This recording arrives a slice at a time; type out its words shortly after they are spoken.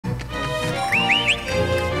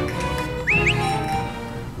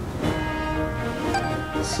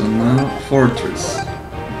So now fortress.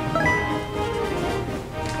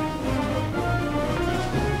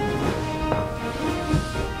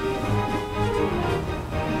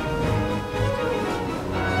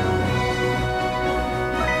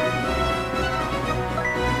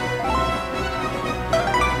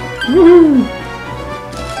 Woohoo!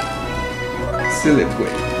 Sealed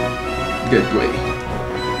way. Gateway.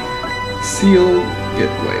 Sealed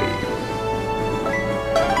gateway.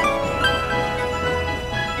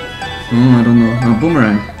 Oh, I don't know. A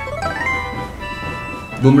boomerang.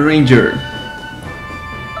 Boomeranger.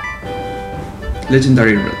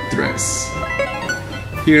 Legendary red dress.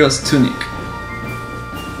 Hero's tunic.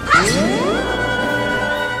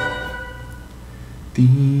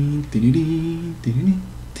 Ding, ding, ding, ding,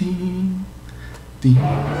 ding, ding, ding.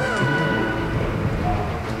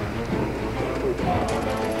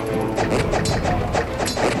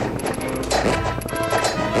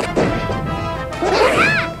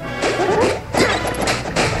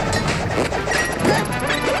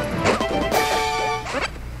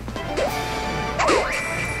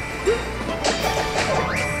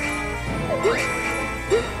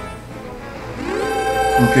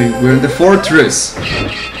 Okay, we're in the fortress.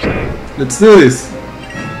 Let's do this.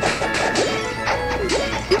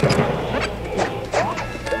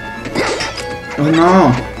 Oh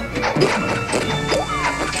no!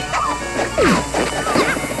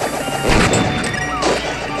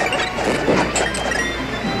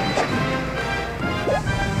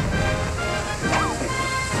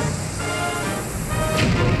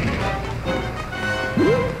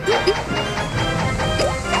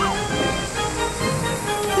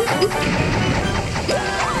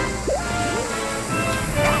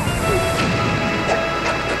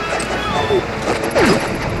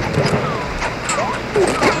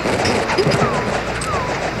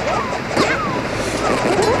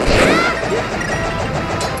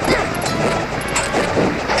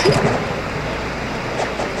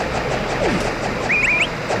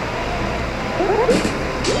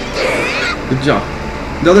 Good job.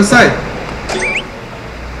 The other side.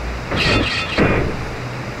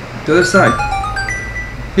 The other side.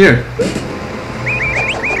 Here.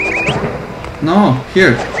 No,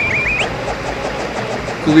 here.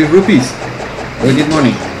 Could be rupees. We need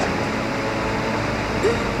money.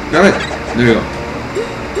 Grab it. There you go.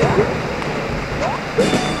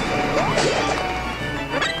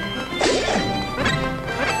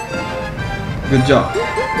 Good job.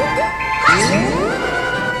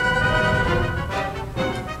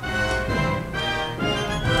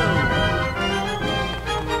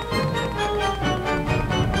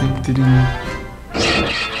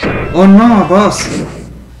 Oh no, boss!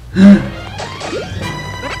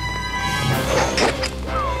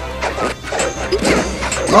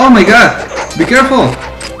 Oh my god! Be careful!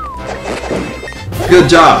 Good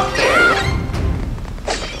job!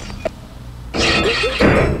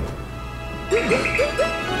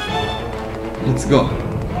 Let's go.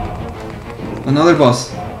 Another boss.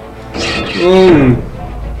 Oh!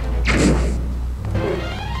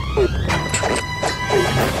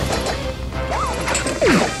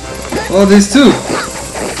 Oh, these two!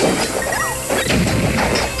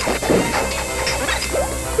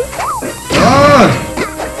 Ah!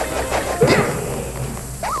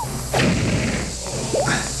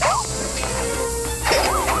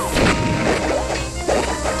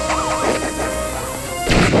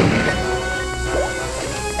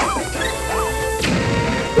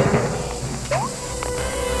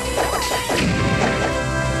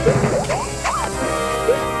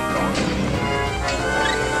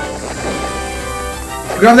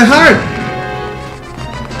 Grab the heart!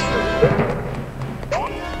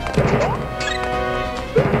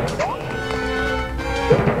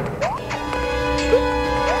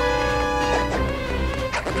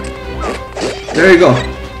 There you go.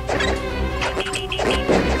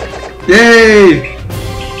 Yay!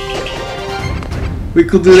 We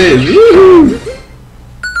could do this. Woohoo!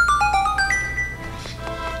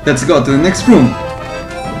 Let's go to the next room.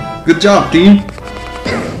 Good job, team.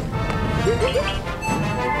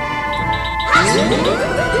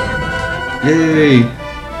 Yay!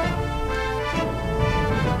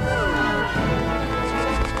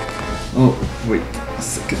 Oh, wait a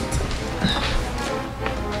second.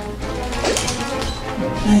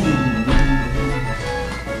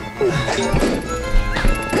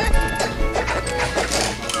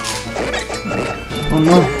 Oh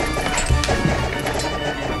no!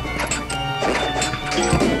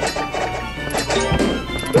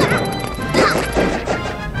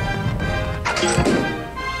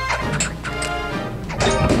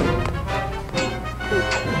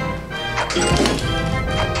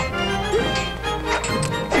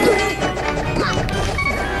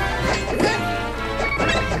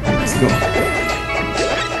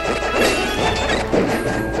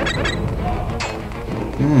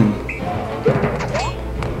 Oh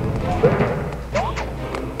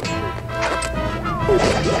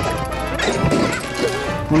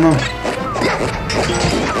no.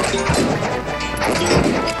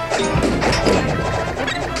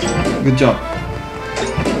 Good job.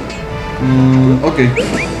 Okay.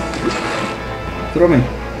 Throw me.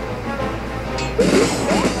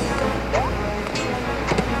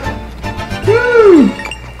 Woo!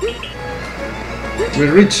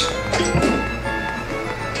 We're rich.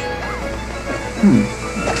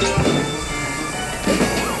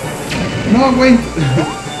 No, wait.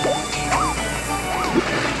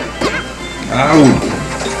 Ow.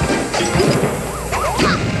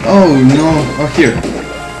 Oh no. Oh, here.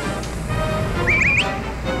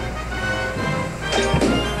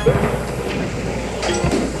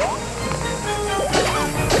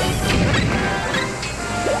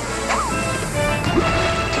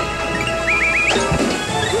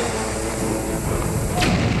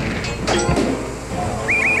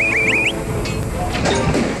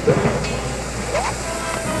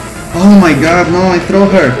 Oh my god, no, I throw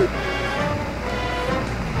her.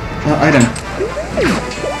 Item.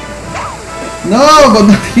 No, but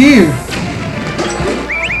not here.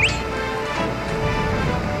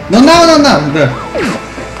 No. There.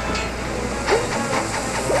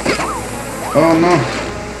 Oh no.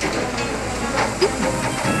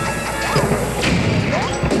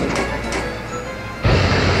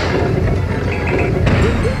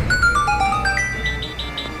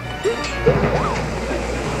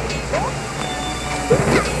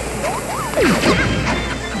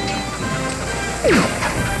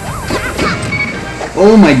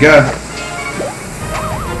 Oh my god.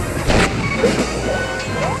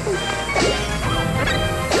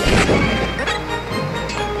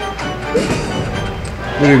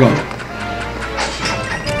 Where are you going?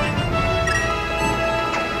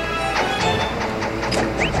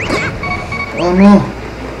 Oh no.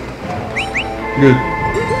 Good.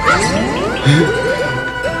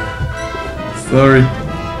 Sorry.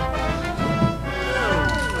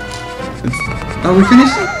 Are we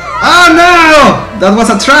finished? Oh no! That was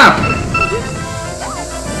a trap!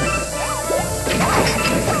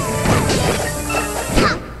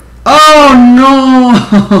 Oh no!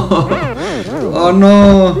 Oh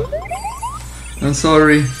no! I'm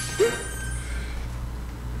sorry.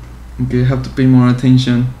 Okay, I have to pay more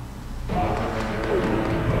attention.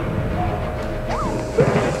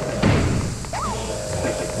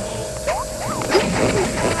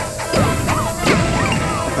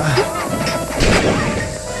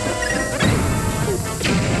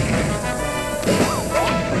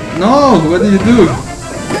 No! What did you do?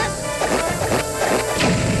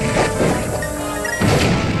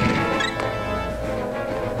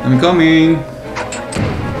 I'm coming!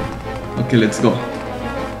 Okay, let's go.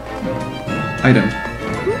 Item.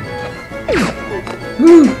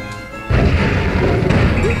 Woo.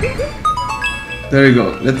 There you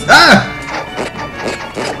go. Let's... Ah!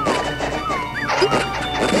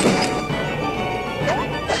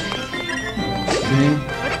 Okay.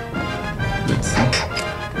 Let's see.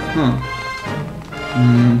 Huh.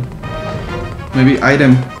 Maybe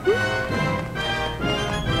item.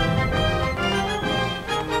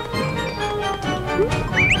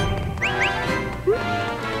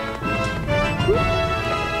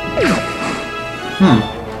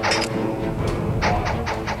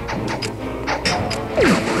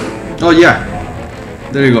 Oh yeah.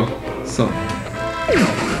 There you go. So.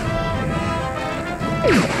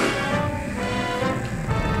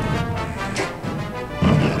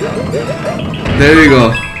 There you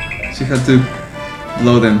go. She had to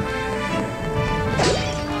blow them.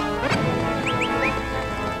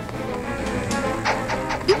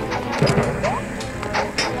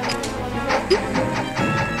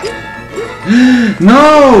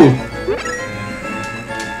 No!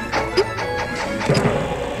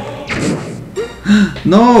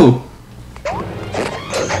 No!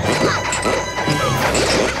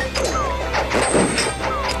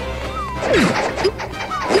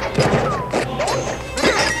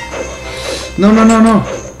 No.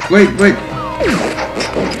 Wait.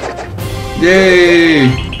 Yay!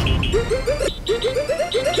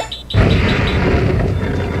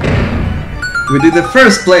 We did the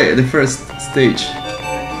first stage.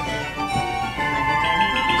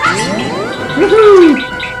 Woohoo!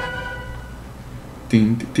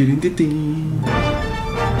 Ding, ding, ding, ding.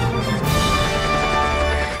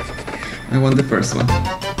 I want the first one.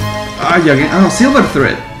 Ah, yeah, again. Oh, silver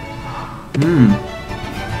thread.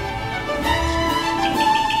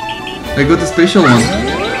 I got a special one.